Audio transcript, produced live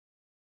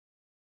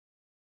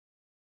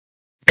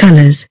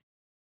Colors.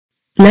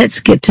 Let's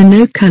get to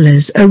know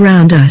colors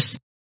around us.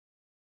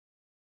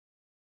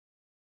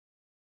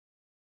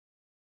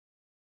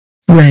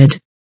 Red.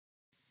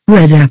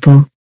 Red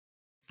apple.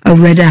 A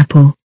red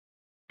apple.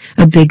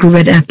 A big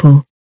red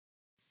apple.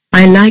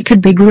 I like a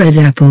big red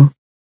apple.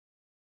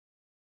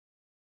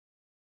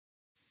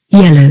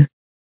 Yellow.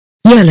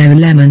 Yellow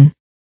lemon.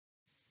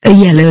 A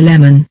yellow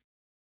lemon.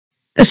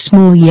 A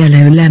small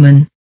yellow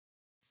lemon.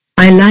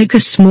 I like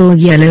a small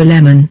yellow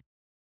lemon.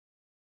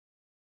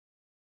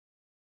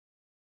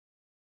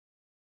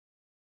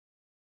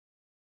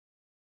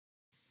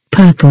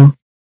 Purple.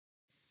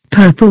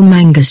 Purple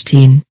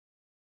mangosteen.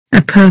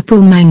 A purple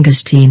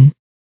mangosteen.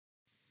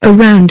 A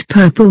round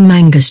purple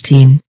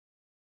mangosteen.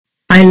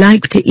 I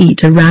like to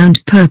eat a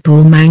round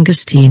purple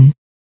mangosteen.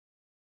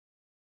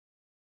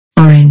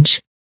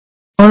 Orange.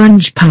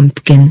 Orange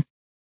pumpkin.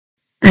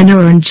 An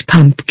orange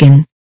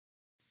pumpkin.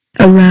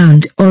 A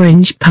round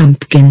orange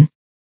pumpkin.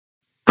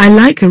 I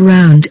like a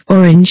round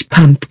orange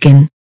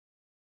pumpkin.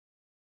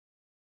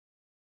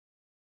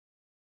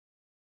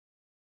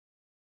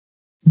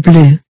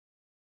 Blue.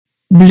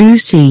 Blue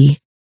sea.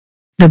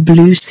 The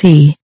blue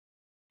sea.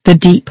 The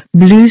deep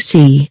blue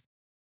sea.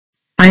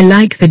 I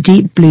like the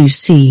deep blue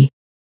sea.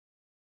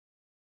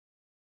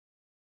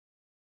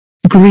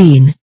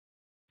 Green.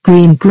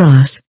 Green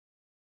grass.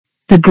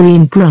 The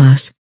green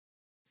grass.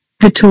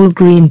 The tall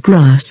green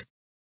grass.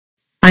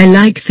 I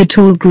like the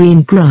tall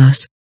green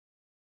grass.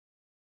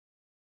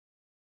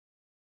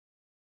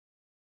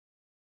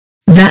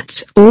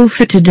 That's all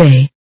for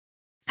today.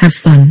 Have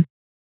fun.